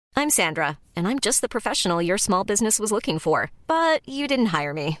I'm Sandra, and I'm just the professional your small business was looking for. But you didn't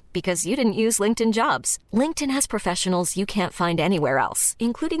hire me because you didn't use LinkedIn Jobs. LinkedIn has professionals you can't find anywhere else,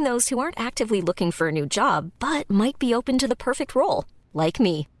 including those who aren't actively looking for a new job, but might be open to the perfect role, like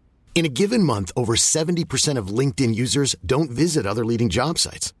me. In a given month, over 70% of LinkedIn users don't visit other leading job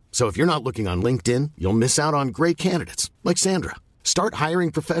sites. So if you're not looking on LinkedIn, you'll miss out on great candidates like Sandra. Start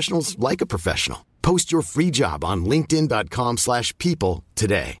hiring professionals like a professional. Post your free job on linkedin.com/people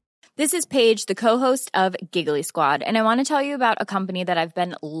today. This is Paige, the co-host of Giggly Squad, and I want to tell you about a company that I've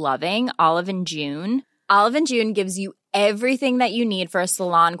been loving, Olive & June. Olive & June gives you everything that you need for a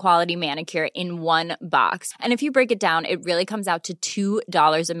salon-quality manicure in one box. And if you break it down, it really comes out to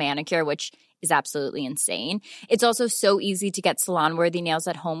 $2 a manicure, which is absolutely insane. It's also so easy to get salon-worthy nails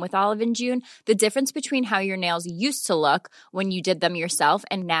at home with Olive & June. The difference between how your nails used to look when you did them yourself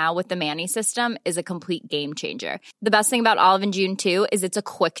and now with the Mani system is a complete game changer. The best thing about Olive & June, too, is it's a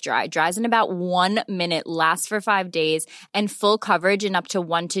quick dry. Dries in about 1 minute, lasts for 5 days, and full coverage in up to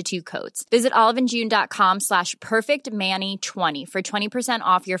 1 to 2 coats. Visit oliveandjune.com/perfectmani20 for 20%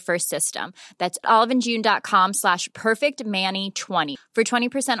 off your first system. That's oliveandjune.com/perfectmani20 for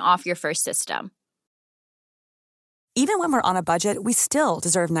 20% off your first system. Even when we're on a budget, we still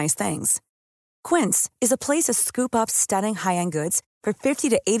deserve nice things. Quince is a place to scoop up stunning high-end goods for 50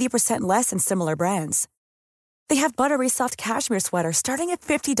 to 80% less than similar brands. They have buttery soft cashmere sweaters starting at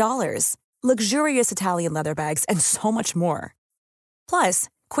 $50, luxurious Italian leather bags, and so much more. Plus,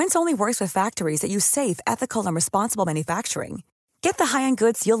 Quince only works with factories that use safe, ethical, and responsible manufacturing. Get the high-end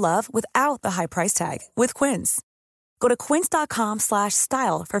goods you'll love without the high price tag with Quince. Go to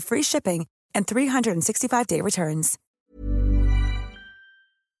quince.com/style for free shipping and 365-day returns.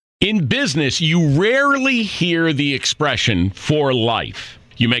 In business, you rarely hear the expression "for life."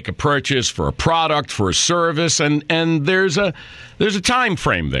 You make a purchase for a product, for a service, and there's a time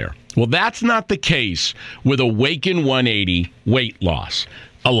frame there. Well, that's not the case with Awaken 180 weight loss.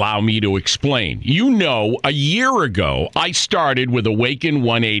 Allow me to explain. You know, a year ago, I started with Awaken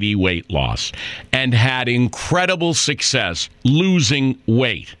 180 weight loss and had incredible success losing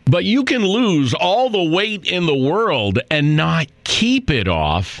weight. But you can lose all the weight in the world and not keep it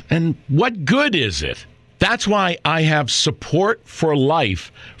off. And what good is it? That's why I have support for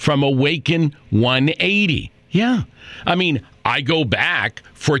life from Awaken 180. Yeah. I mean, I go back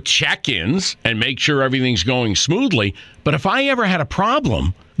for check-ins and make sure everything's going smoothly. But if I ever had a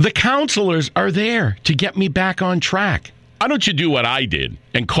problem, the counselors are there to get me back on track. Why don't you do what I did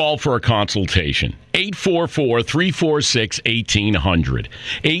and call for a consultation? 844-346-1800.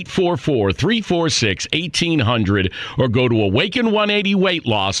 844-346-1800 or go to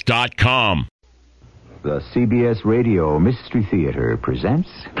awaken180weightloss.com. The CBS Radio Mystery Theater presents...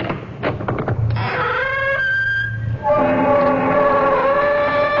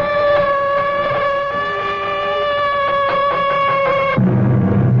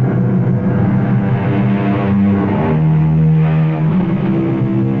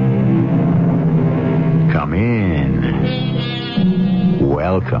 Come in.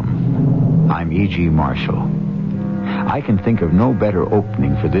 Welcome. I'm E.G. Marshall. I can think of no better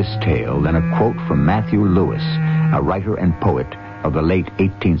opening for this tale than a quote from Matthew Lewis, a writer and poet of the late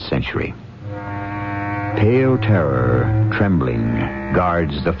 18th century. Pale terror, trembling,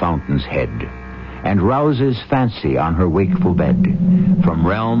 guards the fountain's head, and rouses fancy on her wakeful bed. From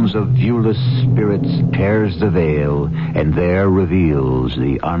realms of viewless spirits tears the veil, and there reveals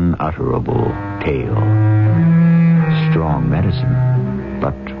the unutterable tale. Strong medicine,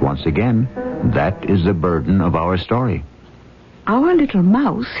 but once again, that is the burden of our story. Our little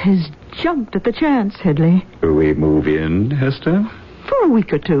mouse has jumped at the chance, Headley. Will we move in, Hester? For a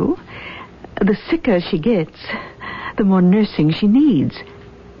week or two. The sicker she gets, the more nursing she needs.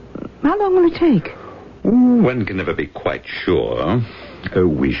 How long will it take? One can never be quite sure.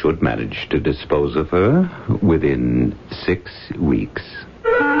 We should manage to dispose of her within 6 weeks.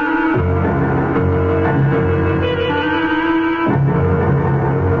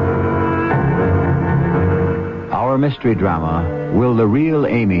 Our mystery drama, Will the Real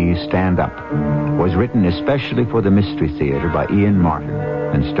Amy Stand Up?, was written especially for the Mystery Theater by Ian Martin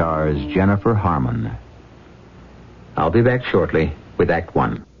and stars Jennifer Harmon. I'll be back shortly with Act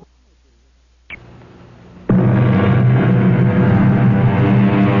One.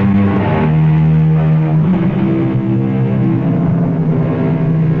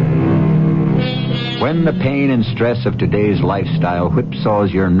 When the pain and stress of today's lifestyle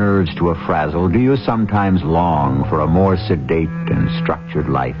whipsaws your nerves to a frazzle, do you sometimes long for a more sedate and structured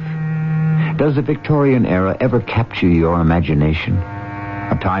life? Does the Victorian era ever capture your imagination?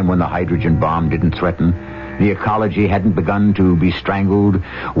 A time when the hydrogen bomb didn't threaten The ecology hadn't begun to be strangled.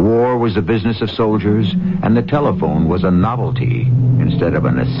 War was the business of soldiers, and the telephone was a novelty instead of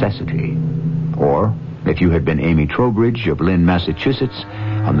a necessity. Or, if you had been Amy Trowbridge of Lynn, Massachusetts,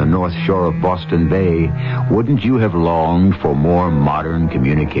 on the north shore of Boston Bay, wouldn't you have longed for more modern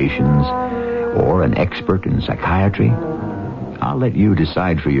communications or an expert in psychiatry? I'll let you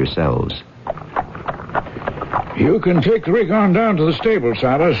decide for yourselves. You can take the rig on down to the stable,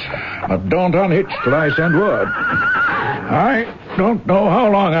 Silas, but don't unhitch till I send word. I don't know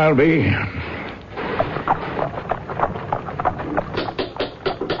how long I'll be.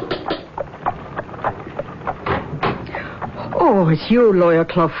 Oh, it's you, Lawyer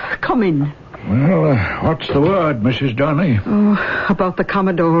Clough. Come in. Well, what's the word, Mrs. Donnelly? Oh, about the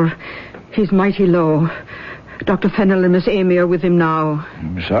Commodore. He's mighty low. Dr. Fennell and Miss Amy are with him now.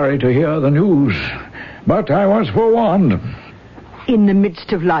 I'm sorry to hear the news, but I was forewarned. In the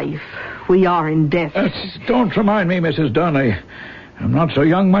midst of life, we are in death. Don't remind me, Mrs. Donnelly. I'm not so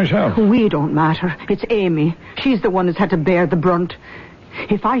young myself. We don't matter. It's Amy. She's the one who's had to bear the brunt.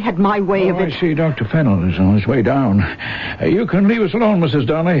 If I had my way of it... I see Dr. Fennell is on his way down. You can leave us alone, Mrs.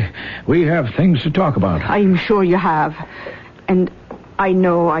 Donnelly. We have things to talk about. I'm sure you have. And I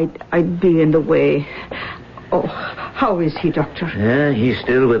know I'd be in the way. Oh, how is he, Doctor? Yeah, he's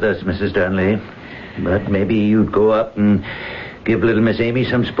still with us, Mrs. Donnelly. But maybe you'd go up and give little Miss Amy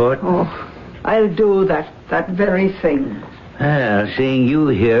some sport. Oh, I'll do that very thing. Well, seeing you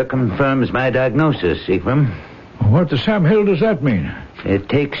here confirms my diagnosis, Ephraim. What the Sam Hill does that mean? It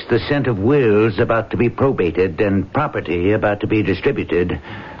takes the scent of wills about to be probated and property about to be distributed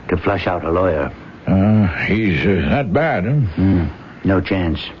to flush out a lawyer. He's that bad, huh? No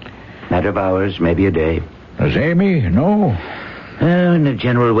chance. Matter of hours, maybe a day. Does Amy know? In a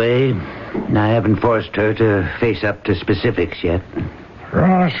general way. I haven't forced her to face up to specifics yet.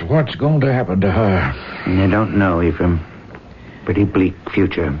 Ross, what's going to happen to her? I don't know, Ephraim. Pretty bleak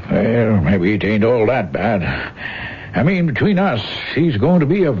future. Well, maybe it ain't all that bad. I mean, between us, she's going to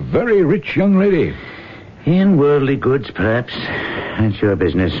be a very rich young lady. In worldly goods, perhaps. That's your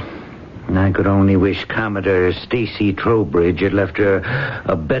business. I could only wish Commodore Stacy Trowbridge had left her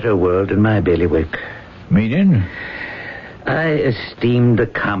a better world in my bailiwick. Meaning? I esteemed the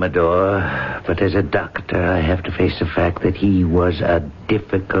Commodore, but as a doctor, I have to face the fact that he was a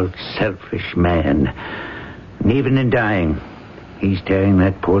difficult, selfish man. And even in dying, he's tearing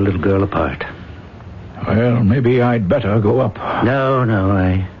that poor little girl apart. Well, maybe I'd better go up. No,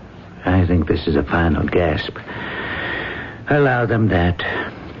 I think this is a final gasp. Allow them that.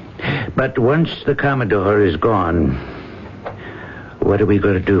 But once the Commodore is gone, what are we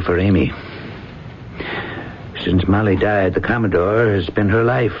going to do for Amy? Since Molly died, the Commodore has been her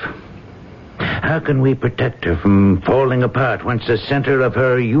life. How can we protect her from falling apart once the center of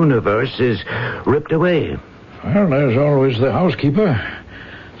her universe is ripped away? Well, there's always the housekeeper.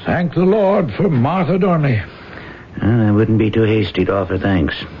 Thank the Lord for Martha Donnelly. I wouldn't be too hasty to offer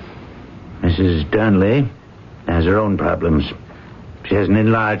thanks. Mrs. Donnelly has her own problems. She has an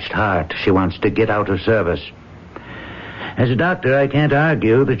enlarged heart. She wants to get out of service. As a doctor, I can't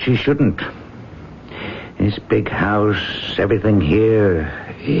argue that she shouldn't. This big house, everything here,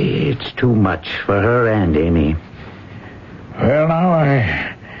 it's too much for her and Amy. Well, now,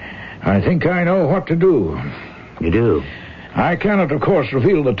 I think I know what to do. You do? I cannot, of course,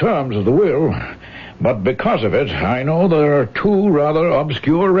 reveal the terms of the will, but because of it, I know there are two rather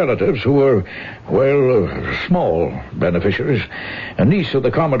obscure relatives who are, well, small beneficiaries, a niece of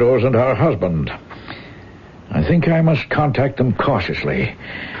the Commodore's and her husband. I think I must contact them cautiously.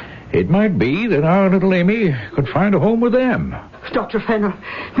 It might be that our little Amy could find a home with them. Dr. Fennell,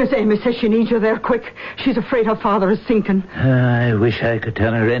 Miss Amy says she needs you there quick. She's afraid her father is sinking. I wish I could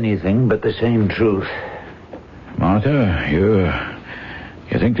tell her anything but the same truth. Martha,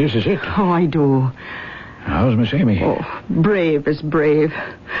 you think this is it? Oh, I do. How's Miss Amy? Oh, brave as brave.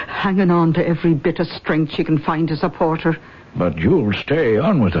 Hanging on to every bit of strength she can find to support her. But you'll stay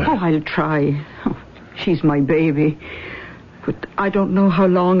on with her. Oh, I'll try. Oh, she's my baby. But I don't know how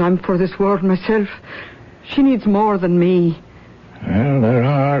long I'm for this world myself. She needs more than me. Well, there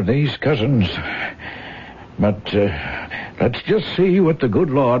are these cousins. But let's just see what the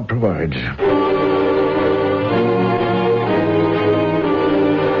good Lord provides.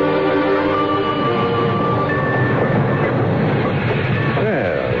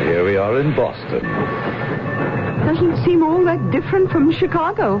 In Boston. Doesn't seem all that different from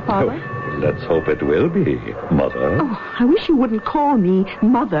Chicago, Father. Oh, let's hope it will be, Mother. Oh, I wish you wouldn't call me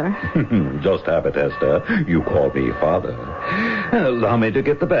Mother. Just have it, Esther. You call me Father. Allow me to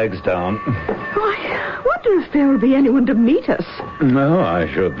get the bags down. I wonder if there will be anyone to meet us. No, I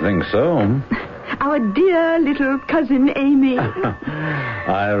should think so. Our dear little cousin Amy.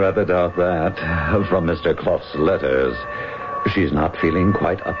 I rather doubt that. From Mr. Clough's letters, she's not feeling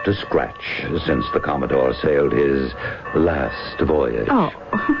quite up to scratch since the Commodore sailed his last voyage. Oh,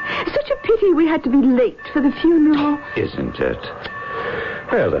 such a pity we had to be late for the funeral. Isn't it?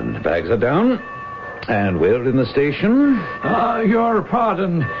 Well, then, the bags are down. And we're in the station. Your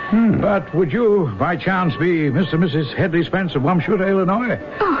pardon, but would you, by chance, be Mr. and Mrs. Hedley Spence of Wamshuta, Illinois?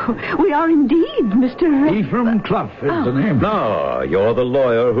 Oh, we are indeed, Mr. Ephraim Clough is the name. No, you're the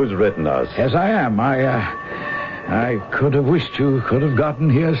lawyer who's written us. Yes, I am. I could have wished you could have gotten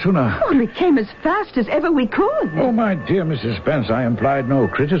here sooner. Oh, we came as fast as ever we could. Oh, my dear Mrs. Spence, I implied no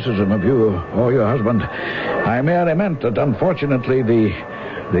criticism of you or your husband. I merely meant that, unfortunately,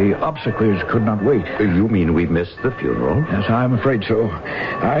 the obsequies could not wait. You mean we missed the funeral? Yes, I'm afraid so.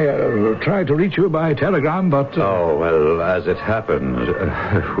 I tried to reach you by telegram, but... Oh, well, as it happened,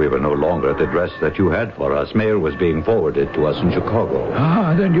 we were no longer at the address that you had for us. Mail was being forwarded to us in Chicago.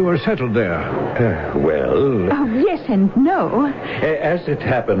 Ah, then you were settled there. Well... Oh, yes and no. As it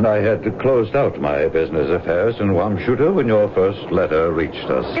happened, I had closed out my business affairs in Wamshuta when your first letter reached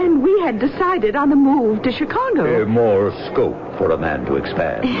us. And we had decided on a move to Chicago. More scope for a man to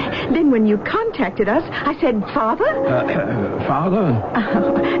expand. Then when you contacted us, I said, Father? Father?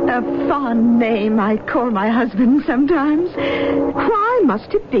 A fond name I call my husband sometimes. Why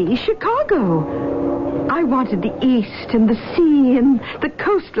must it be Chicago? I wanted the East and the sea and the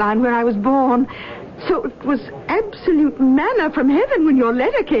coastline where I was born. So it was absolute manna from heaven when your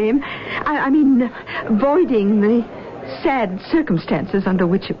letter came. I mean, voiding the sad circumstances under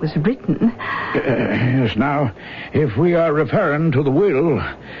which it was written. Yes, now, if we are referring to the will,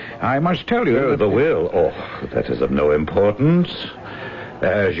 I must tell you... The will? Oh, that is of no importance.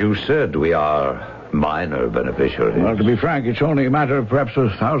 As you said, we are minor beneficiaries. Well, to be frank, it's only a matter of perhaps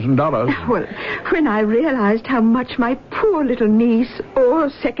 $1,000. Well, when I realized how much my poor little niece, or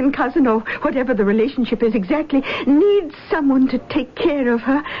second cousin, or whatever the relationship is exactly, needs someone to take care of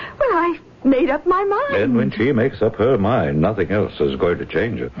her, well, I made up my mind. And when she makes up her mind, nothing else is going to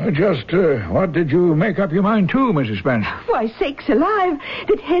change it. Just what did you make up your mind to, Mrs. Spence? Why, sakes alive,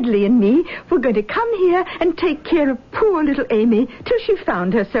 that Hedley and me were going to come here and take care of poor little Amy till she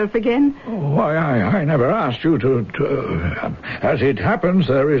found herself again. Oh, why, I never asked you to... As it happens,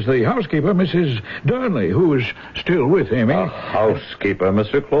 there is the housekeeper, Mrs. Durnley, who is still with Amy. A housekeeper,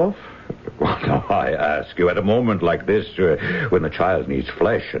 Mr. Clough? Well, now, I ask you, at a moment like this, when the child needs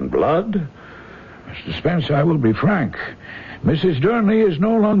flesh and blood... Mr. Spence, I will be frank. Mrs. Durnley is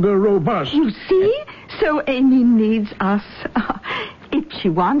no longer robust. You see? So Amy needs us. If she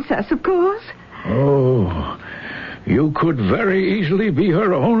wants us, of course. Oh, you could very easily be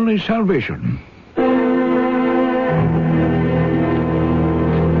her only salvation.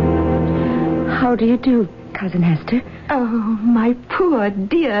 How do you do, Cousin Hester? Oh, my poor,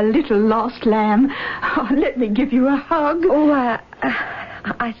 dear little lost lamb. Oh, let me give you a hug. Oh,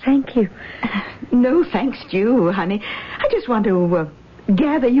 I thank you. No thanks to you, honey. I just want to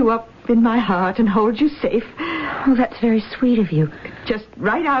gather you up in my heart and hold you safe. Oh, that's very sweet of you. Just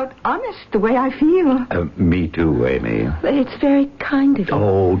right out honest, the way I feel. Me too, Amy. It's very kind of you.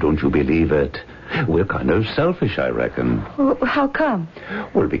 Oh, don't you believe it? We're kind of selfish, I reckon. Well, how come?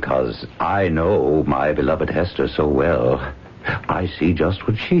 Well, because I know my beloved Hester so well. I see just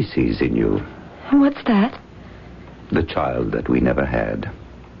what she sees in you. What's that? The child that we never had.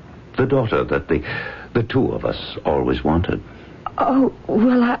 The daughter that the two of us always wanted. Oh,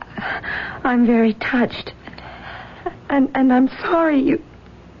 well, I'm very touched. And I'm sorry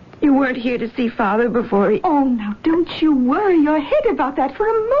you weren't here to see Father before he... Oh, now, don't you worry your head about that for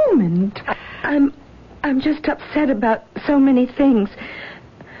a moment. I'm just upset about so many things.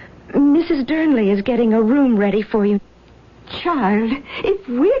 Mrs. Durnley is getting a room ready for you. Child, if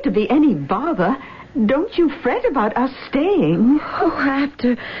we're to be any bother, don't you fret about us staying. Oh,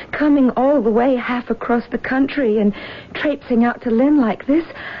 after coming all the way half across the country and traipsing out to Lynn like this,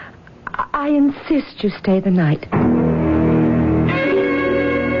 I insist you stay the night.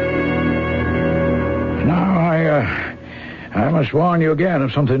 Now, I must warn you again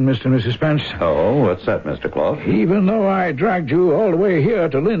of something, Mr. and Mrs. Spence. Oh, what's that, Mr. Clough? Even though I dragged you all the way here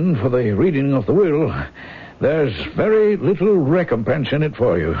to Lynn for the reading of the will, there's very little recompense in it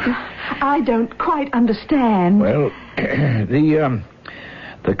for you. I don't quite understand. Well,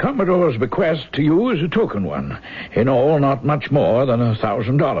 the Commodore's bequest to you is a token one. In all, not much more than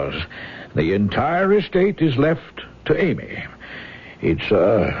 $1,000. The entire estate is left to Amy. It's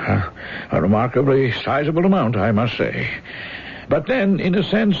a remarkably sizable amount, I must say. But then, in a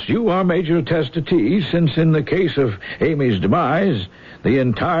sense, you are major testatee, since in the case of Amy's demise, the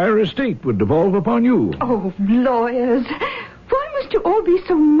entire estate would devolve upon you. Oh, lawyers, why must you all be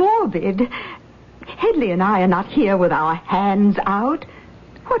so morbid? Headley and I are not here with our hands out.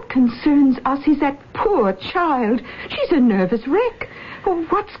 What concerns us is that poor child. She's a nervous wreck. Well,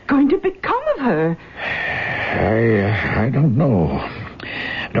 what's going to become of her? I don't know.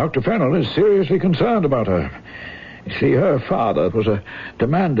 Dr. Fennell is seriously concerned about her. You see, her father was a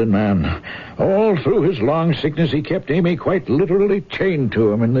demanding man. All through his long sickness, he kept Amy quite literally chained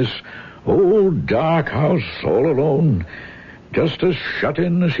to him in this old dark house all alone, just as shut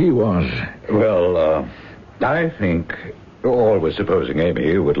in as he was. Well, I think, always supposing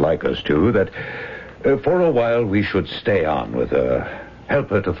Amy would like us to, that for a while we should stay on with her.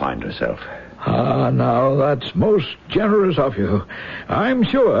 Help her to find herself. Now, that's most generous of you. I'm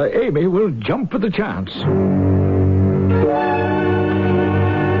sure Amy will jump at the chance.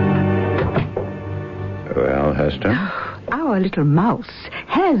 Well, Hester? Our little mouse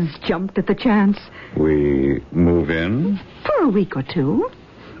has jumped at the chance. We move in? For a week or two.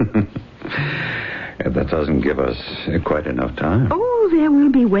 That doesn't give us quite enough time. Oh, there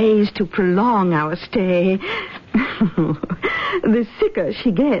will be ways to prolong our stay. The sicker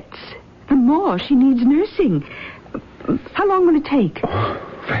she gets, the more she needs nursing. How long will it take?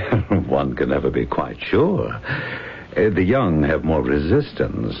 One can never be quite sure. The young have more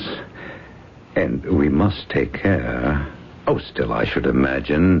resistance. And we must take care. Oh, still, I should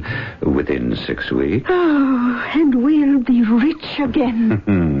imagine within 6 weeks. Oh, and we'll be rich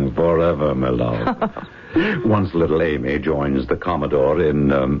again. Forever, my love. Once little Amy joins the Commodore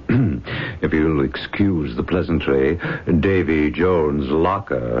in, if you'll excuse the pleasantry, Davy Jones'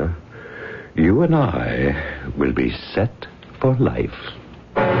 locker, you and I will be set for life.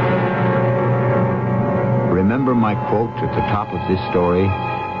 Remember my quote at the top of this story?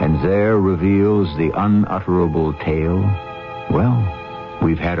 And there reveals the unutterable tale? Well,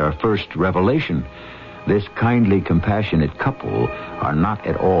 we've had our first revelation. This kindly, compassionate couple are not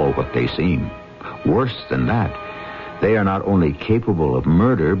at all what they seem. Worse than that, they are not only capable of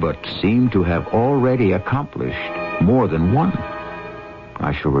murder, but seem to have already accomplished more than one.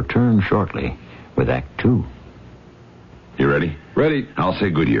 I shall return shortly with Act 2. You ready? Ready. I'll say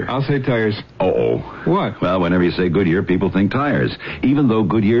Goodyear. I'll say tires. Uh-oh. What? Well, whenever you say Goodyear, people think tires. Even though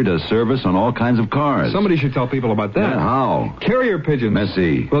Goodyear does service on all kinds of cars. Somebody should tell people about that. Yeah, how? Carrier pigeons.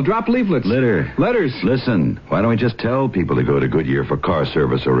 Messy. Well, drop leaflets. Litter. Letters. Listen, why don't we just tell people to go to Goodyear for car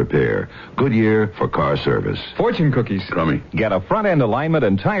service or repair? Goodyear for car service. Fortune cookies. Crummy. Get a front-end alignment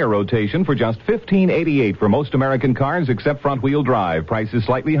and tire rotation for just $15.88 for most American cars except front-wheel drive. Price is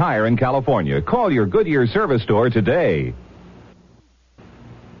slightly higher in California. Call your Goodyear service store today.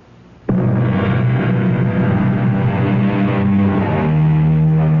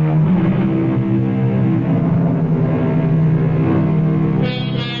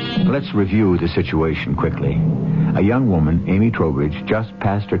 Let's review the situation quickly. A young woman, Amy Trowbridge, just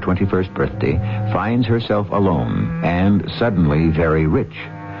past her 21st birthday, finds herself alone and suddenly very rich.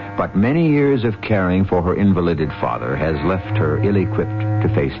 But many years of caring for her invalided father has left her ill-equipped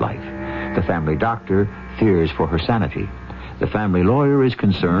to face life. The family doctor fears for her sanity. The family lawyer is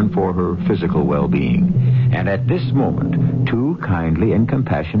concerned for her physical well-being. And at this moment, two kindly and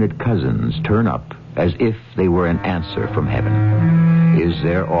compassionate cousins turn up as if they were an answer from heaven. Is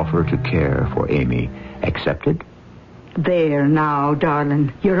their offer to care for Amy accepted? There now,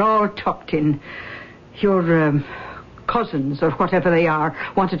 darling. You're all tucked in. Your cousins, or whatever they are,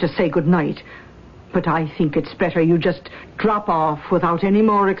 wanted to say good night. But I think it's better you just drop off without any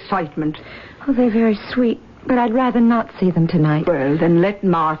more excitement. Oh, they're very sweet, but I'd rather not see them tonight. Well, then let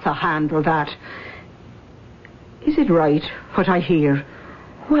Martha handle that. Is it right, what I hear?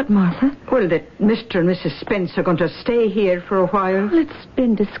 What, Martha? Well, that Mr. and Mrs. Spence are going to stay here for a while. Well, it's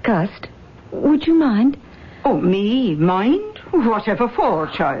been discussed. Would you mind? Oh, me? Mind? Whatever for,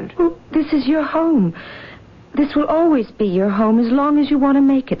 child? Well, this is your home. This will always be your home as long as you want to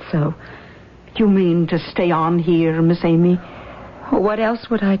make it so. You mean to stay on here, Miss Amy? Well, what else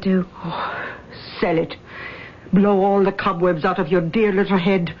would I do? Oh, sell it. Blow all the cobwebs out of your dear little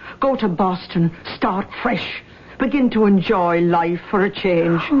head. Go to Boston. Start fresh. Begin to enjoy life for a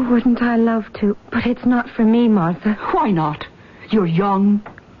change. Oh, wouldn't I love to? But it's not for me, Martha. Why not? You're young.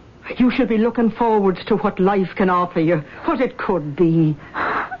 You should be looking forward to what life can offer you, what it could be.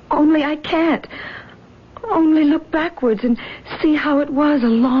 Only I can't. Only look backwards and see how it was a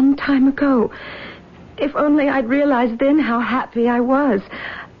long time ago. If only I'd realized then how happy I was.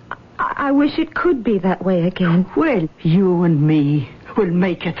 I wish it could be that way again. Well, you and me will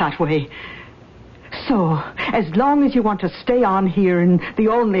make it that way. So, as long as you want to stay on here in the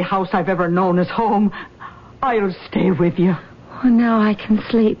only house I've ever known as home, I'll stay with you. Oh, now I can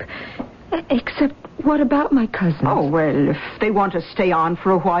sleep. Except, what about my cousins? Oh, well, if they want to stay on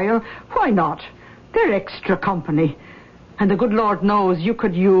for a while, why not? They're extra company. And the good Lord knows you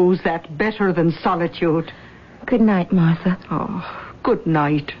could use that better than solitude. Good night, Martha. Oh, good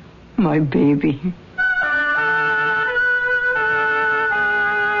night, my baby.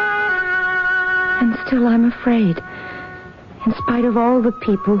 And still I'm afraid. In spite of all the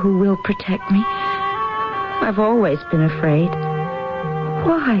people who will protect me, I've always been afraid.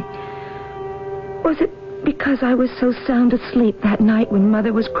 Why? Was it because I was so sound asleep that night when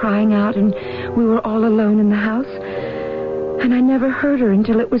Mother was crying out and we were all alone in the house? And I never heard her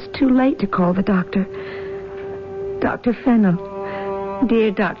until it was too late to call the doctor. Dr. Fennell. Dear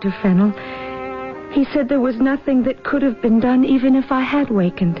Dr. Fennell. He said there was nothing that could have been done even if I had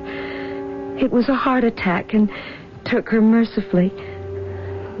wakened. It was a heart attack and took her mercifully.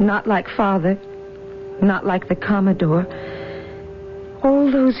 Not like Father. Not like the Commodore.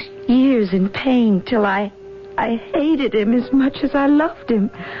 All those years in pain till I hated him as much as I loved him.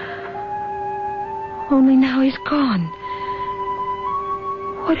 Only now he's gone.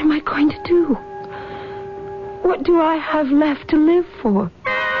 What am I going to do? What do I have left to live for?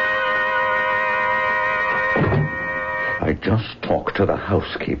 I just talked to the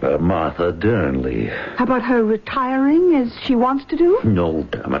housekeeper, Martha Durnley. About her retiring as she wants to do? No,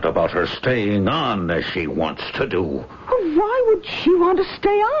 damn it, about her staying on as she wants to do. Oh, why would she want to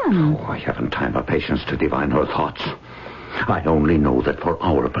stay on? Oh, I haven't time or patience to divine her thoughts. I only know that for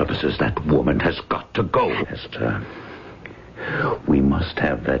our purposes, that woman has got to go. Esther, we must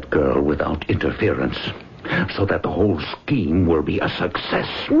have that girl without interference, so that the whole scheme will be a success.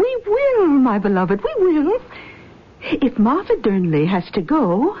 We will, my beloved, we will. If Martha Durnley has to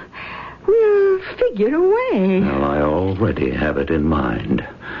go, we'll figure a way. Well, I already have it in mind.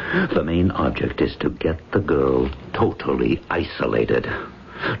 The main object is to get the girl totally isolated.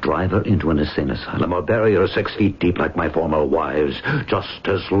 Drive her into an insane asylum or bury her 6 feet deep like my former wives, just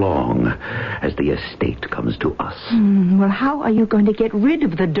as long as the estate comes to us. Well, how are you going to get rid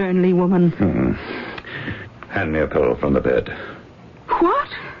of the Durnley woman? Hand me a pillow from the bed. What?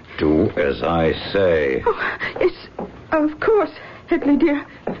 Do as I say. Oh, yes, of course, Hedley, dear.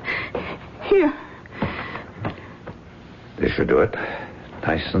 Here. This should do it.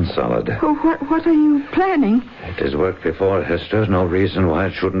 Nice and solid. Oh, what are you planning? It has worked before, Hester. No reason why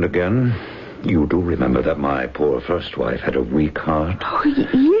it shouldn't again. You do remember that my poor first wife had a weak heart? Oh,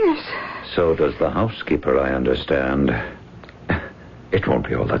 yes. So does the housekeeper, I understand. It won't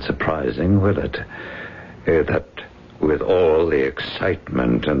be all that surprising, will it? That with all the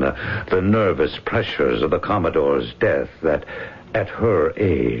excitement and the nervous pressures of the Commodore's death, that at her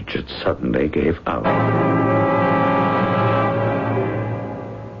age it suddenly gave out.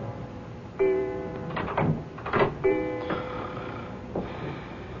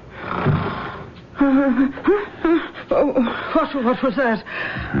 What was that?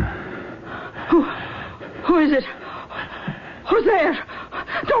 Who is it? Who's there?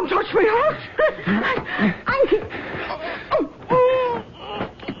 Don't touch me,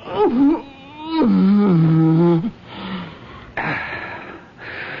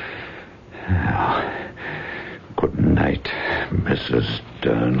 Good night, Mrs.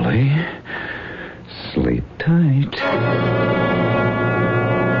 Durnley. Sleep tight.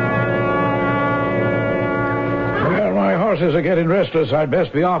 Horses are getting restless. I'd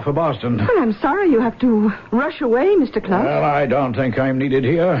best be off for Boston. Well, I'm sorry you have to rush away, Mr. Clark. Well, I don't think I'm needed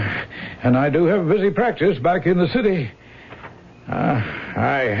here. And I do have busy practice back in the city.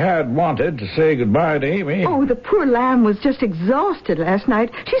 I had wanted to say goodbye to Amy. Oh, the poor lamb was just exhausted last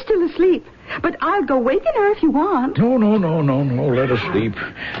night. She's still asleep. But I'll go waken her if you want. No. Let her sleep.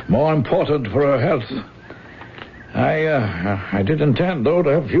 More important for her health. I did intend, though, to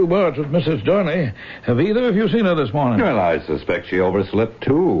have a few words with Mrs. Durnley. Have either of you seen her this morning? Well, I suspect she overslept,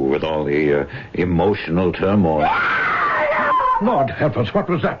 too, with all the emotional turmoil. Lord help us, what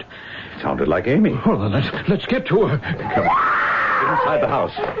was that? It sounded like Amy. Well, then let's get to her. Come on. Inside the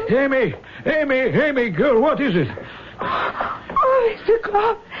house. Amy, girl, what is it? Oh, Mr.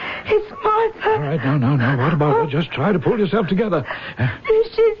 Clark, it's Martha. All right, now, what about her? Just try to pull yourself together.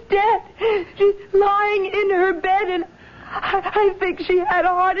 She's dead. She's lying in her bed, and I think she had a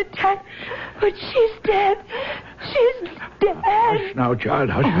heart attack. But she's dead. She's dead. Hush now,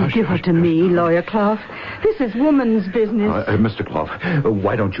 child, hush. Give her to me, Lawyer Clough. This is woman's business. Mr. Clough,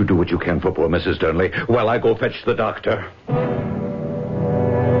 why don't you do what you can for poor Mrs. Durnley while I go fetch the doctor?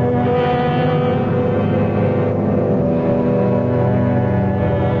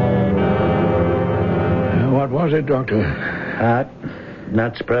 was it, Doctor? Heart.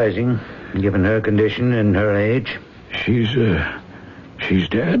 Not surprising, given her condition and her age. She's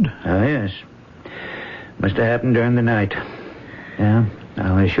dead? Oh, yes. Must have happened during the night. Yeah,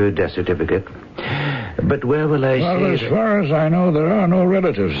 I'll issue a death certificate. But where will I Well, see as far as I know, there are no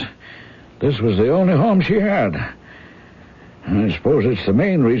relatives. This was the only home she had. I suppose it's the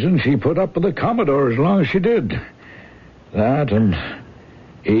main reason she put up with the Commodore as long as she did. That and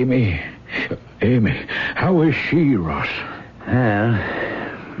Amy. Amy, how is she, Ross?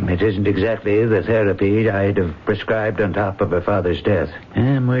 Well, it isn't exactly the therapy I'd have prescribed on top of her father's death.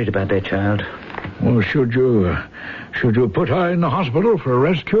 I'm worried about that child. Well, should you put her in the hospital for a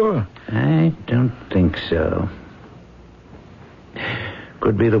rest cure? I don't think so.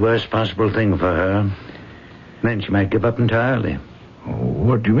 Could be the worst possible thing for her. Then she might give up entirely.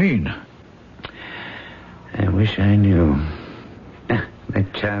 What do you mean? I wish I knew.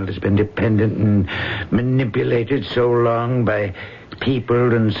 That child has been dependent and manipulated so long by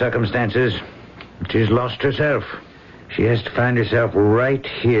people and circumstances. She's lost herself. She has to find herself right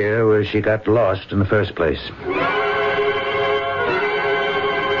here where she got lost in the first place.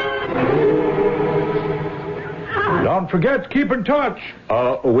 Don't forget, keep in touch.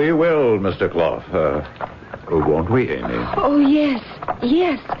 We will, Mr. Clough. Won't we, Amy? Oh, yes.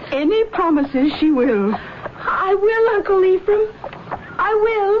 Yes. Any promises she will. I will, Uncle Ephraim. I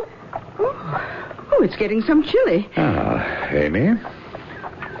will. Oh, it's getting some chilly. Amy?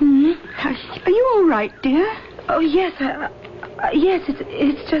 Hmm? Are you all right, dear? Oh, yes. Yes,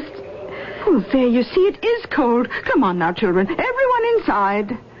 it's just... Oh, there, you see, it is cold. Come on now, children. Everyone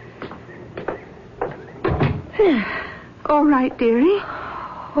inside. All right, dearie?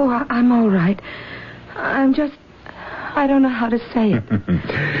 Oh, I'm all right. I'm just... I don't know how to say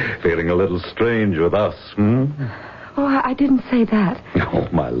it. Feeling a little strange with us, hmm? Oh, I didn't say that. Oh,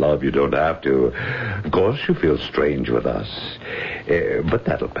 my love, you don't have to. Of course you feel strange with us. But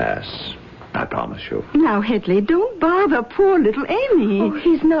that'll pass. I promise you. Now, Hedley, don't bother poor little Amy. Oh,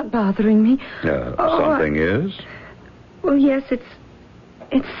 he's not bothering me. Something is? Well, yes,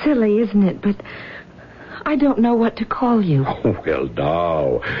 it's silly, isn't it? But I don't know what to call you. Oh, well,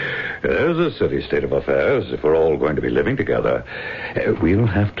 now. There's a silly state of affairs if we're all going to be living together. We'll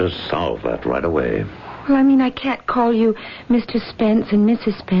have to solve that right away. Well, I mean, I can't call you Mr. Spence and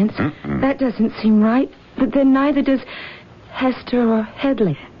Mrs. Spence. Mm-mm. That doesn't seem right. But then neither does Hester or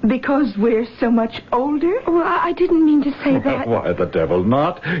Hedley. Because we're so much older? Well, I didn't mean to say that. Why the devil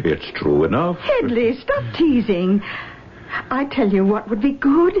not? It's true enough. Hedley, stop teasing. I tell you what would be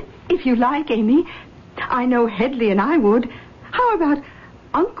good, if you like, Amy. I know Hedley and I would. How about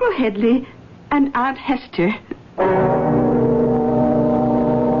Uncle Hedley and Aunt Hester?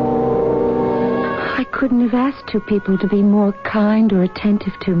 I couldn't have asked two people to be more kind or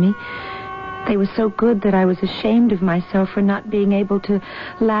attentive to me. They were so good that I was ashamed of myself for not being able to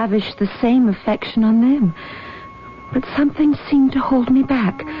lavish the same affection on them. But something seemed to hold me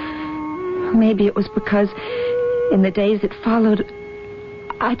back. Maybe it was because in the days that followed,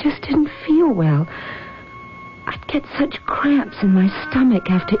 I just didn't feel well. I'd get such cramps in my stomach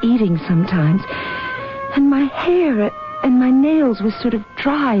after eating sometimes. And my hair and my nails were sort of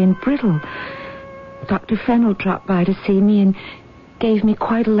dry and brittle. Dr. Fennell dropped by to see me and gave me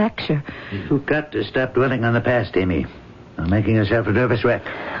quite a lecture. You've got to stop dwelling on the past, Amy. You're making yourself a nervous wreck.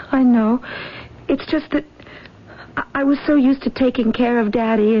 I know. It's just that I was so used to taking care of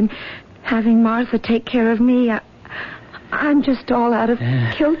Daddy and having Martha take care of me. I'm just all out of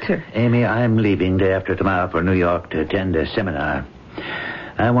kilter. Amy, I'm leaving day after tomorrow for New York to attend a seminar.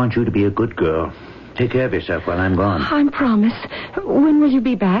 I want you to be a good girl. Take care of yourself while I'm gone. I promise. When will you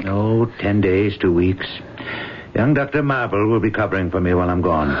be back? 10 days, 2 weeks. Young Dr. Marvel will be covering for me while I'm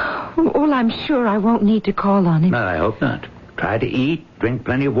gone. Well, I'm sure I won't need to call on him. Well, I hope not. Try to eat, drink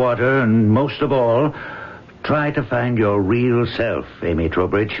plenty of water, and most of all, try to find your real self, Amy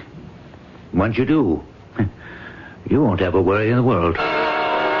Trowbridge. Once you do, you won't have a worry in the world.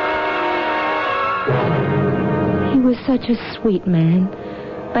 He was such a sweet man.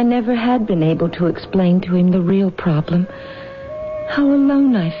 I never had been able to explain to him the real problem. How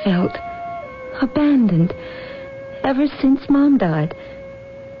alone I felt. Abandoned. Ever since Mom died.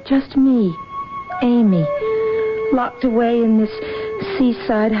 Just me, Amy, locked away in this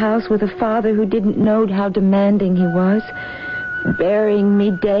seaside house with a father who didn't know how demanding he was, burying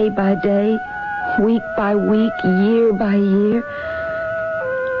me day by day, week by week, year by year.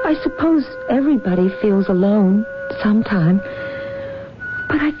 I suppose everybody feels alone sometime,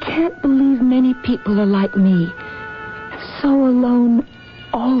 but I can't believe many people are like me, so alone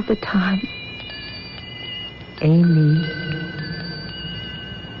all the time. Amy.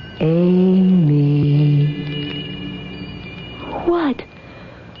 Amy.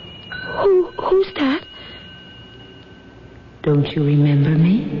 Don't you remember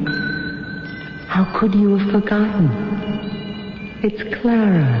me? How could you have forgotten? It's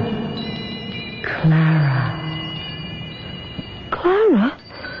Clara. Clara. Clara?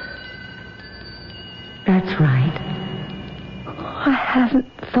 That's right. I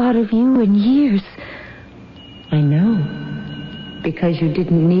haven't thought of you in years. I know. Because you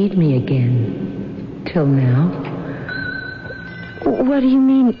didn't need me again. Till now. What do you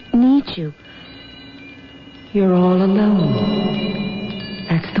mean, need you? You're all alone.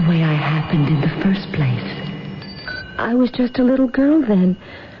 That's the way I happened in the first place. I was just a little girl then.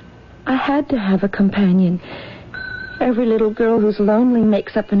 I had to have a companion. Every little girl who's lonely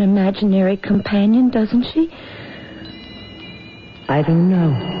makes up an imaginary companion, doesn't she? I don't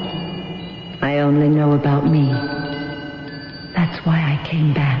know. I only know about me. That's why I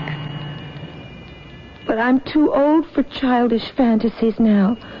came back. But I'm too old for childish fantasies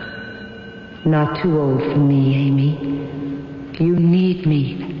now. Not too old for me, Amy. You need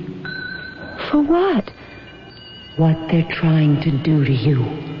me. For what? What they're trying to do to you.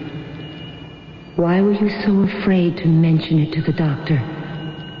 Why were you so afraid to mention it to the doctor?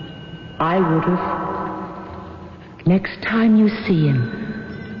 I would have. Next time you see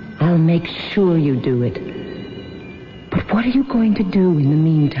him, I'll make sure you do it. But what are you going to do in the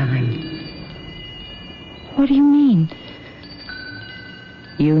meantime? What do you mean?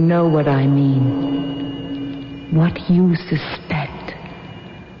 You know what I mean. What you suspect.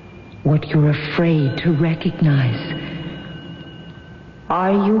 What you're afraid to recognize.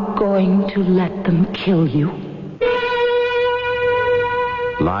 Are you going to let them kill you?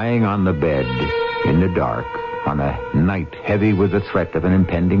 Lying on the bed, in the dark, on a night heavy with the threat of an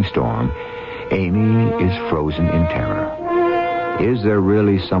impending storm, Amy is frozen in terror. Is there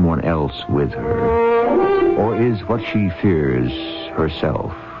really someone else with her? Or is what she fears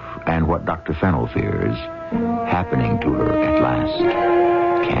herself, and what Dr. Fennell fears, happening to her at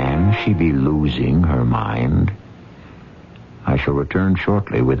last? Can she be losing her mind? I shall return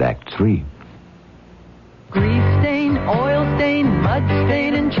shortly with Act 3. Grease stain, oil stain, mud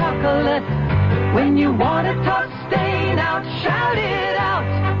stain, and chocolate. When you want a tough stain out, shout it out.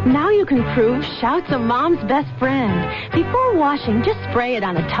 Now you can prove Shout's a mom's best friend. Before washing, just spray it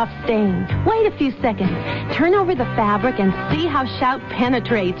on a tough stain. Wait a few seconds. Turn over the fabric and see how Shout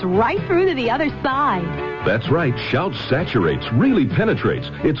penetrates right through to the other side. That's right. Shout saturates, really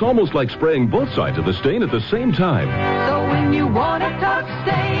penetrates. It's almost like spraying both sides of the stain at the same time. So when you want a tough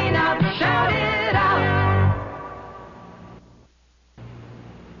stain out, shout it out.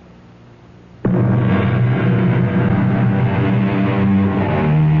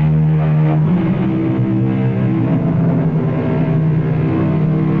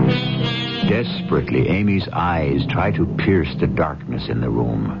 Desperately, Amy's eyes try to pierce the darkness in the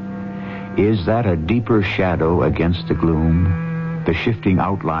room. Is that a deeper shadow against the gloom? The shifting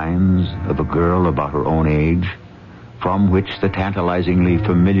outlines of a girl about her own age, from which the tantalizingly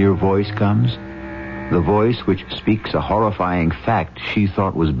familiar voice comes? The voice which speaks a horrifying fact she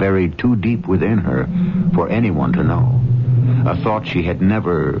thought was buried too deep within her for anyone to know. A thought she had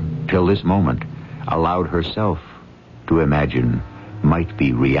never, till this moment, allowed herself to imagine might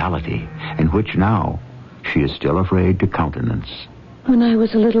be reality, and which now she is still afraid to countenance. When I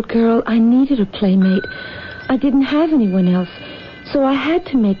was a little girl, I needed a playmate. I didn't have anyone else, so I had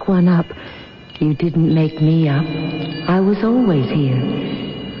to make one up. You didn't make me up. I was always here.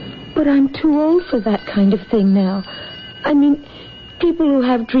 But I'm too old for that kind of thing now. I mean, people who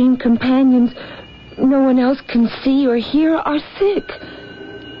have dream companions no one else can see or hear are sick.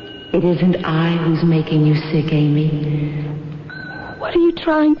 It isn't I who's making you sick, Amy. What are you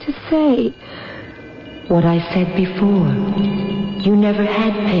trying to say? What I said before. You never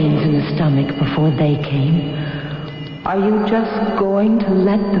had pains in the stomach before they came. Are you just going to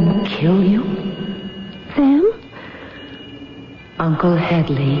let them kill you? Them? Uncle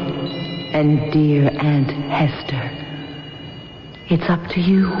Headley and dear Aunt Hester. It's up to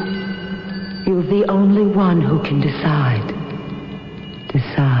you. You're the only one who can decide.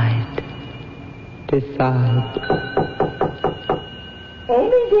 Decide.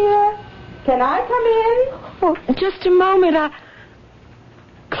 Amy, dear, can I come in? Oh, just a moment.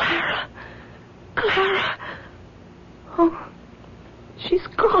 Clara. Oh, she's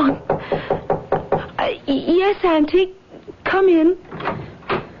gone. Yes, Auntie. Come in.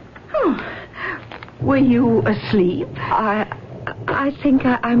 Oh, were you asleep? I think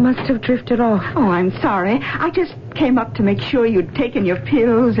I must have drifted off. Oh, I'm sorry. I just came up to make sure you'd taken your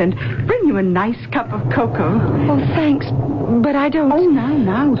pills and bring you a nice cup of cocoa. Oh, thanks. But I don't... Oh,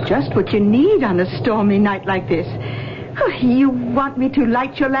 now, just what you need on a stormy night like this. Oh, you want me to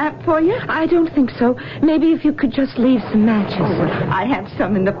light your lamp for you? I don't think so. Maybe if you could just leave some matches. Oh, well, I have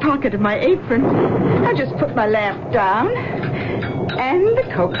some in the pocket of my apron. I'll just put my lamp down. And the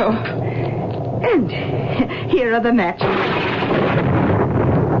cocoa. And here are the matches.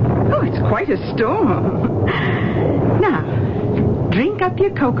 Oh, it's quite a storm. Now, drink up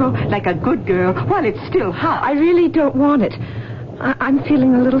your cocoa like a good girl while it's still hot. I really don't want it. I'm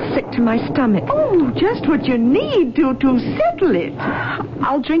feeling a little sick to my stomach. Oh, just what you need to settle it.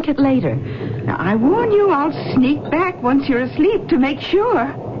 I'll drink it later. Now, I warn you, I'll sneak back once you're asleep to make sure.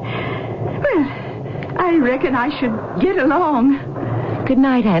 Well, I reckon I should get along. Good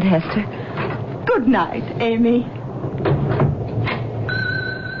night, Aunt Hester. Good night, Amy.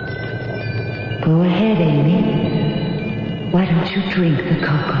 Go ahead, Amy. Why don't you drink the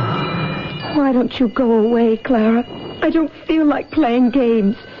cocoa? Why don't you go away, Clara? I don't feel like playing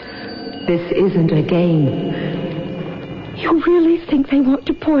games. This isn't a game. You really think they want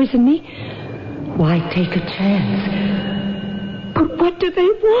to poison me? Why take a chance? But what do they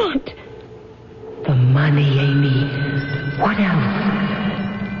want? The money, Amy. What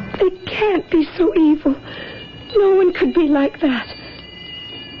else? They can't be so evil. No one could be like that.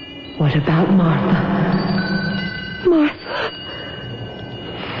 What about Martha? Martha?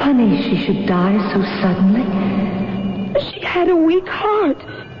 Funny she should die so suddenly. She had a weak heart.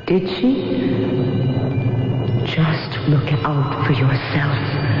 Did she? Just look out for yourself.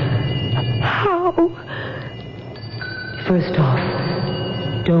 How? First off,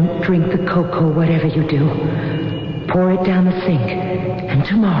 don't drink the cocoa whatever you do. Pour it down the sink. And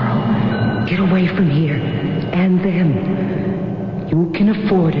tomorrow, get away from here. And then, you can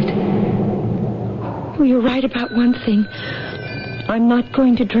afford it. Well, you're right about one thing. I'm not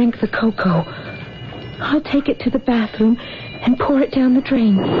going to drink the cocoa. I'll take it to the bathroom and pour it down the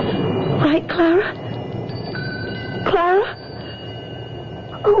drain. Right, Clara? Clara?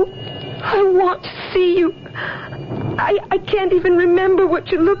 Oh, I want to see you. I can't even remember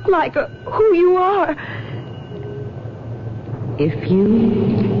what you look like or who you are. If you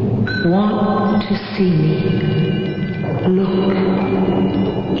want to see me, look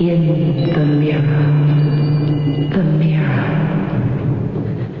in the mirror. The mirror.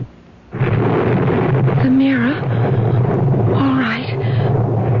 The mirror? All right.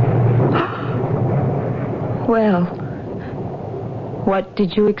 Well, what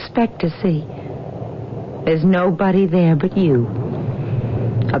did you expect to see? There's nobody there but you.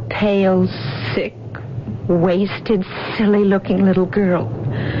 A pale, sick, wasted, silly-looking little girl.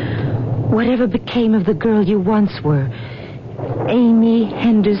 Whatever became of the girl you once were? Amy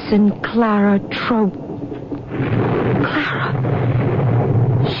Henderson Clara Trobe. Clara.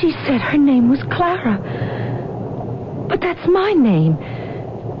 She said her name was Clara. But that's my name.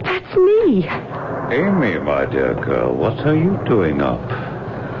 That's me. Amy, my dear girl, what are you doing up?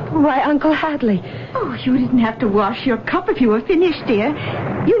 Why, Uncle Hadley. Oh, you didn't have to wash your cup if you were finished, dear.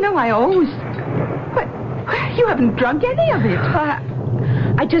 You know I always... What? You haven't drunk any of it.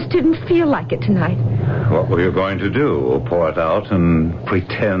 I just didn't feel like it tonight. What were you going to do? Pour it out and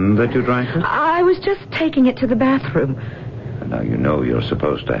pretend that you drank it? I was just taking it to the bathroom. Now, you know you're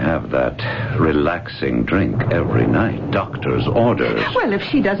supposed to have that relaxing drink every night. Doctor's orders. Well, if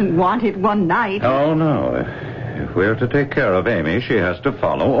she doesn't want it one night... Oh, no. If we're to take care of Amy, she has to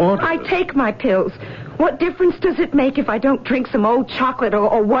follow orders. I take my pills. What difference does it make if I don't drink some old chocolate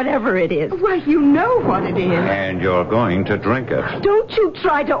or whatever it is? Well, you know what it is. And you're going to drink it. Don't you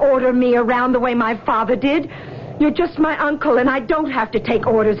try to order me around the way my father did. You're just my uncle, and I don't have to take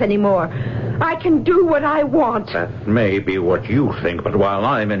orders anymore. I can do what I want. That may be what you think, but while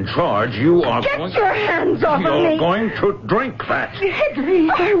I'm in charge, you are Get your hands off of me. You're going to drink that. Henry,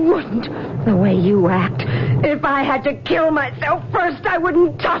 I wouldn't. The way you act. If I had to kill myself first, I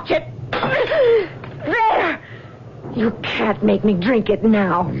wouldn't touch it. There. You can't make me drink it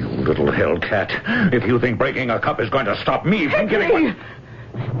now. You little hellcat. If you think breaking a cup is going to stop me from getting...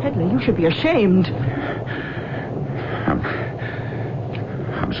 Hedley, you should be ashamed.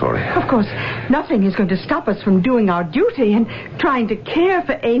 I'm sorry. Of course, nothing is going to stop us from doing our duty and trying to care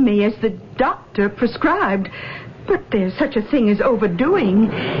for Amy as the doctor prescribed. But there's such a thing as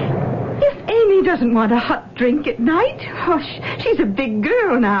overdoing. If Amy doesn't want a hot drink at night, she's a big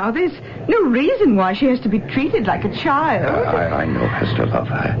girl now. There's no reason why she has to be treated like a child. I know, Hester,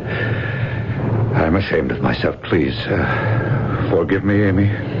 love. I'm ashamed of myself. Please, forgive me, Amy.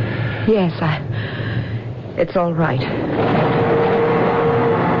 Yes, it's all right.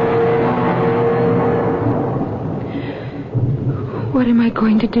 What am I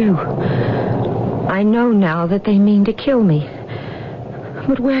going to do? I know now that they mean to kill me.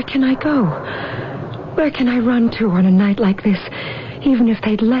 But where can I go? Where can I run to on a night like this? Even if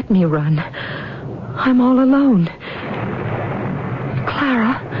they'd let me run. I'm all alone.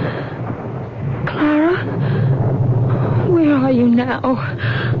 Clara? Clara? Where are you now?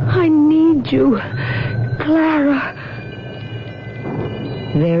 I need you. Clara.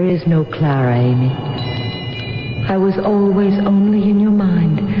 There is no Clara, Amy. I was always only in your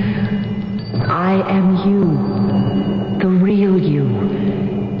mind. I am you. The real you.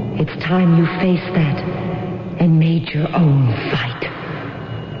 It's time you faced that and made your own fight.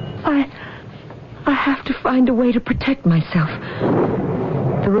 I have to find a way to protect myself.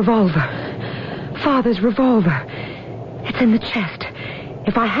 The revolver. Father's revolver. It's in the chest.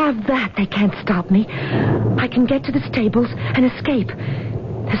 If I have that, they can't stop me. I can get to the stables and escape.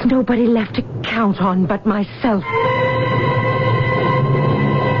 There's nobody left to count on but myself.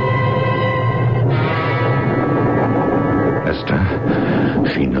 Esther,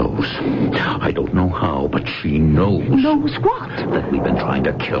 she knows. I don't know how, but she knows. Knows what? That we've been trying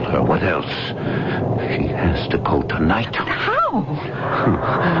to kill her. What else? She has to go tonight. How?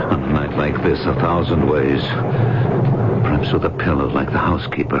 On a night like this, 1,000 ways. Perhaps with a pillow like the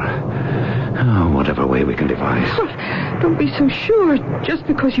housekeeper. Oh, whatever way we can devise. Don't be so sure, just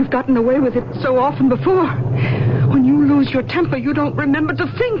because you've gotten away with it so often before. When you lose your temper, you don't remember to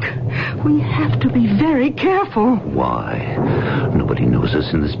think. We have to be very careful. Why? Nobody knows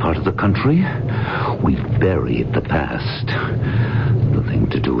us in this part of the country. We've buried the past. The thing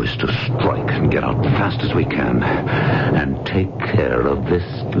to do is to strike and get out fast as we can. And take care of this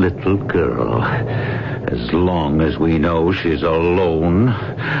little girl. As long as we know she's alone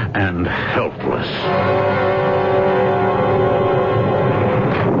and helpless.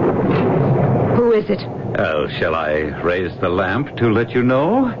 Who is it? Oh, shall I raise the lamp to let you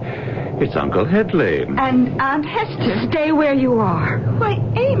know? It's Uncle Headley. And Aunt Hester. Stay where you are. Why,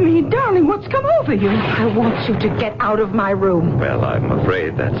 Amy, darling, what's come over you? I want you to get out of my room. Well, I'm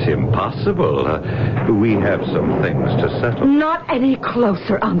afraid that's impossible. We have some things to settle. Not any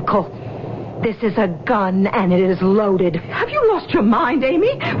closer, Uncle. This is a gun, and it is loaded. Have you lost your mind,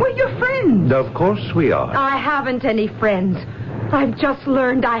 Amy? We're your friends. Of course we are. I haven't any friends. I've just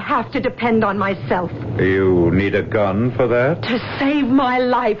learned I have to depend on myself. You need a gun for that? To save my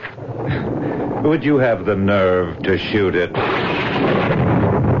life. Would you have the nerve to shoot it?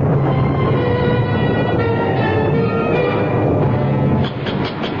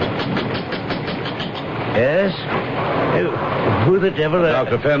 Yes? Who the devil...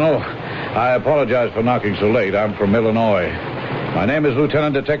 Dr. Fennell, I apologize for knocking so late. I'm from Illinois. My name is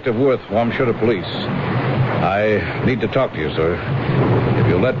Lieutenant Detective Worth, Wamshutter Police. I need to talk to you, sir. If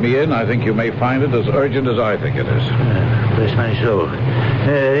you'll let me in, I think you may find it as urgent as I think it is. Bless my soul.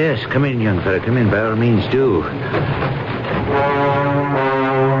 Yes, come in, young fellow. Come in, by all means, do. I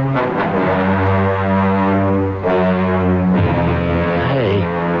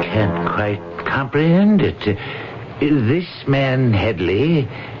can't quite comprehend it. This man, Headley,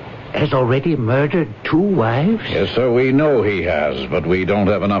 has already murdered 2 wives? Yes, sir, we know he has, but we don't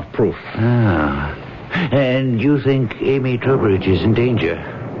have enough proof. Ah. And you think Amy Trowbridge is in danger?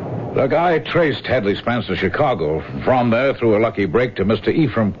 Look, I traced Headley Spence to Chicago. From there, through a lucky break, to Mr.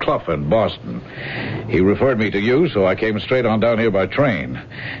 Ephraim Clough in Boston. He referred me to you, so I came straight on down here by train.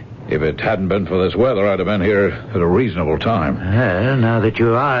 If it hadn't been for this weather, I'd have been here at a reasonable time. Well, now that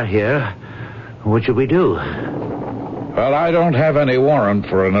you are here, what should we do? Well, I don't have any warrant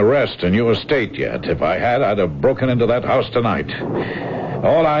for an arrest in your state yet. If I had, I'd have broken into that house tonight.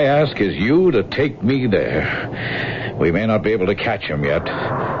 All I ask is you to take me there. We may not be able to catch him yet,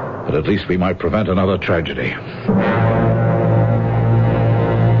 but at least we might prevent another tragedy.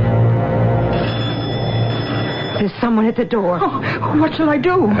 There's someone at the door. Oh, what shall I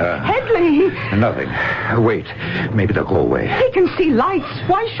do? Headley! Nothing. Wait. Maybe they'll go away. They can see lights.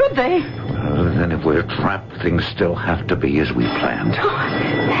 Why should they? Well, then if we're trapped, things still have to be as we planned.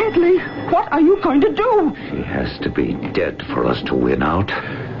 Headley, what are you going to do? She has to be dead for us to win out.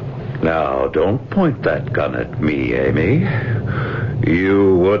 Now, don't point that gun at me, Amy.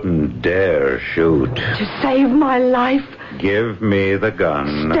 You wouldn't dare shoot. To save my life? Give me the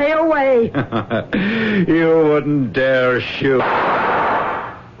gun. Stay away. You wouldn't dare shoot.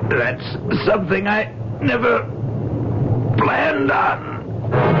 That's something I never planned on.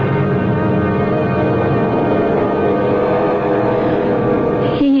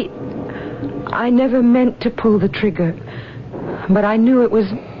 I never meant to pull the trigger, but I knew it was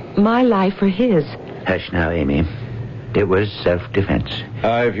my life or his. Hush now, Amy. It was self-defense.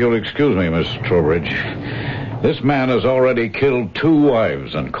 If you'll excuse me, Miss Trowbridge. This man has already killed 2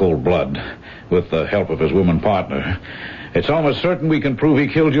 wives in cold blood with the help of his woman partner. It's almost certain we can prove he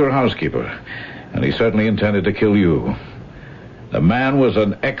killed your housekeeper. and he certainly intended to kill you. The man was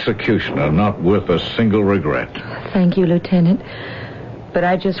an executioner, not worth a single regret. Thank you, Lieutenant. But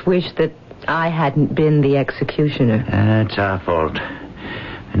I just wish that I hadn't been the executioner. It's our fault.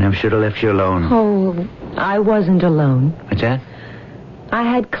 I never should have left you alone. Oh, I wasn't alone. What's that? I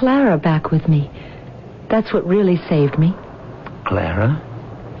had Clara back with me. That's what really saved me. Clara?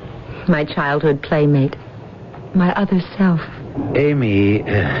 My childhood playmate. My other self. Amy,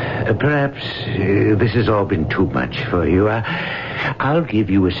 perhaps this has all been too much for you. I'll give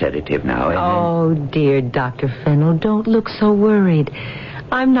you a sedative now. Oh, dear Dr. Fennell, don't look so worried.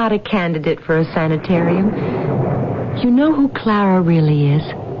 I'm not a candidate for a sanitarium. You know who Clara really is?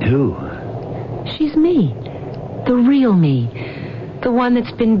 Who? She's me. The real me. The one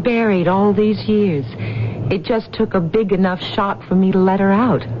that's been buried all these years. It just took a big enough shot for me to let her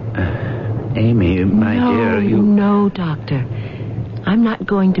out. Amy, my dear, you... No, Doctor. I'm not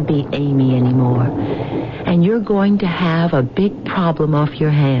going to be Amy anymore. And you're going to have a big problem off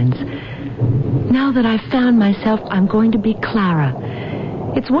your hands. Now that I've found myself, I'm going to be Clara.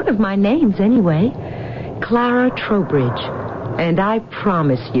 It's one of my names anyway. Clara Trowbridge. And I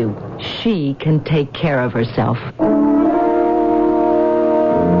promise you, she can take care of herself.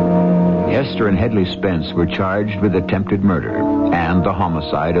 Esther and Hedley Spence were charged with attempted murder and the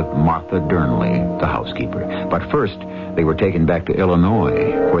homicide of Martha Durnley, the housekeeper. But first, they were taken back to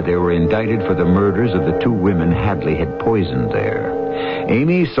Illinois, where they were indicted for the murders of the two women Hadley had poisoned there.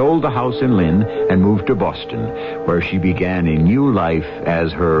 Amy sold the house in Lynn and moved to Boston, where she began a new life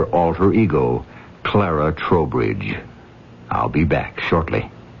as her alter ego, Clara Trowbridge. I'll be back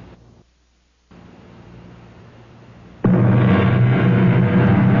shortly.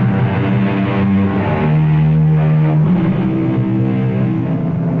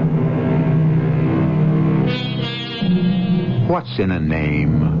 What's in a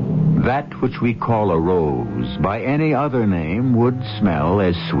name? That which we call a rose, by any other name, would smell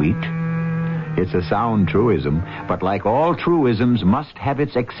as sweet. It's a sound truism, but like all truisms, must have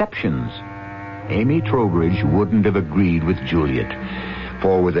its exceptions. Amy Trowbridge wouldn't have agreed with Juliet,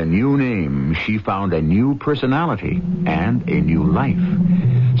 for with a new name, she found a new personality and a new life.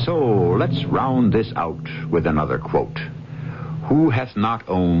 So let's round this out with another quote. Who hath not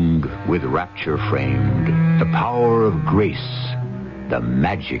owned, with rapture framed, the power of grace, the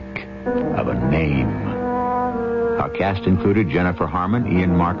magic of a name? Our cast included Jennifer Harmon,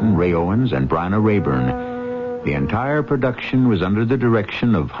 Ian Martin, Ray Owens, and Bryna Rayburn. The entire production was under the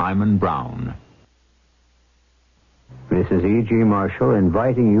direction of Hyman Brown. This is E.G. Marshall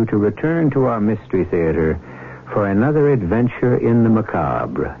inviting you to return to our Mystery Theater for another adventure in the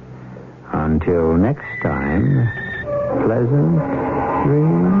macabre. Until next time, pleasant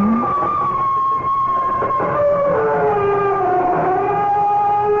dreams.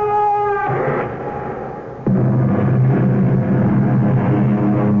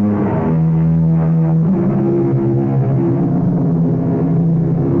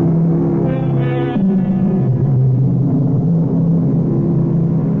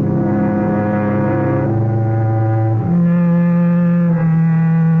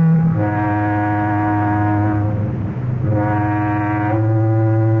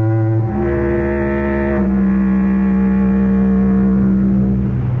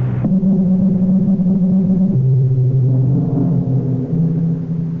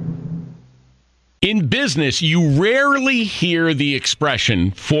 In business, you rarely hear the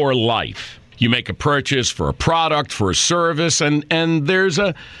expression for life. You make a purchase for a product, for a service, and there's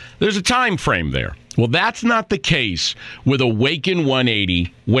a time frame there. Well, that's not the case with Awaken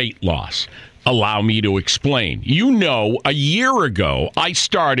 180 weight loss. Allow me to explain. You know, a year ago, I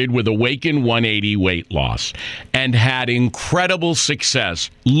started with Awaken 180 weight loss and had incredible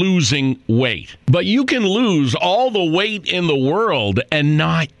success losing weight. But you can lose all the weight in the world and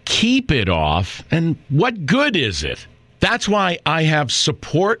not keep it off. And what good is it? That's why I have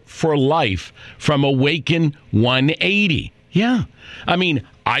support for life from Awaken 180. Yeah. I mean,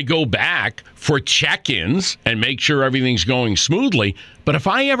 I go back for check-ins and make sure everything's going smoothly. But if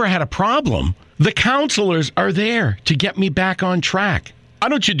I ever had a problem, the counselors are there to get me back on track. Why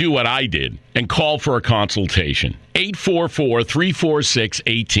don't you do what I did and call for a consultation?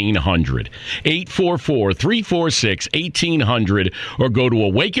 844-346-1800. 844-346-1800 or go to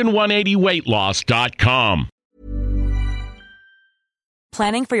awaken180weightloss.com.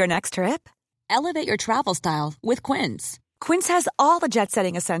 Planning for your next trip? Elevate your travel style with Quince. Quince has all the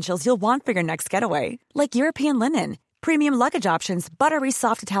jet-setting essentials you'll want for your next getaway, like European linen, premium luggage options, buttery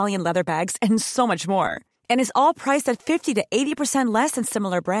soft Italian leather bags, and so much more. And is all priced at 50 to 80% less than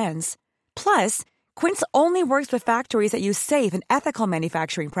similar brands. Plus, Quince only works with factories that use safe and ethical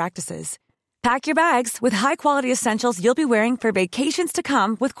manufacturing practices. Pack your bags with high-quality essentials you'll be wearing for vacations to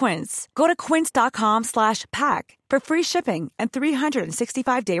come with Quince. Go to quince.com/pack for free shipping and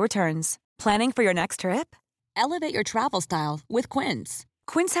 365-day returns. Planning for your next trip? Elevate your travel style with Quince.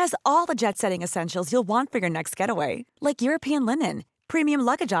 Quince has all the jet-setting essentials you'll want for your next getaway, like European linen, premium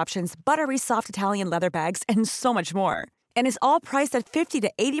luggage options, buttery soft Italian leather bags, and so much more. And is all priced at 50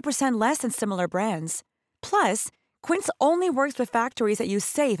 to 80% less than similar brands. Plus, Quince only works with factories that use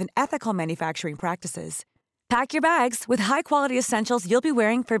safe and ethical manufacturing practices. Pack your bags with high-quality essentials you'll be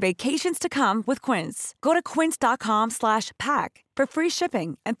wearing for vacations to come with Quince. Go to quince.com/pack for free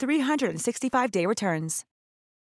shipping and 365-day returns.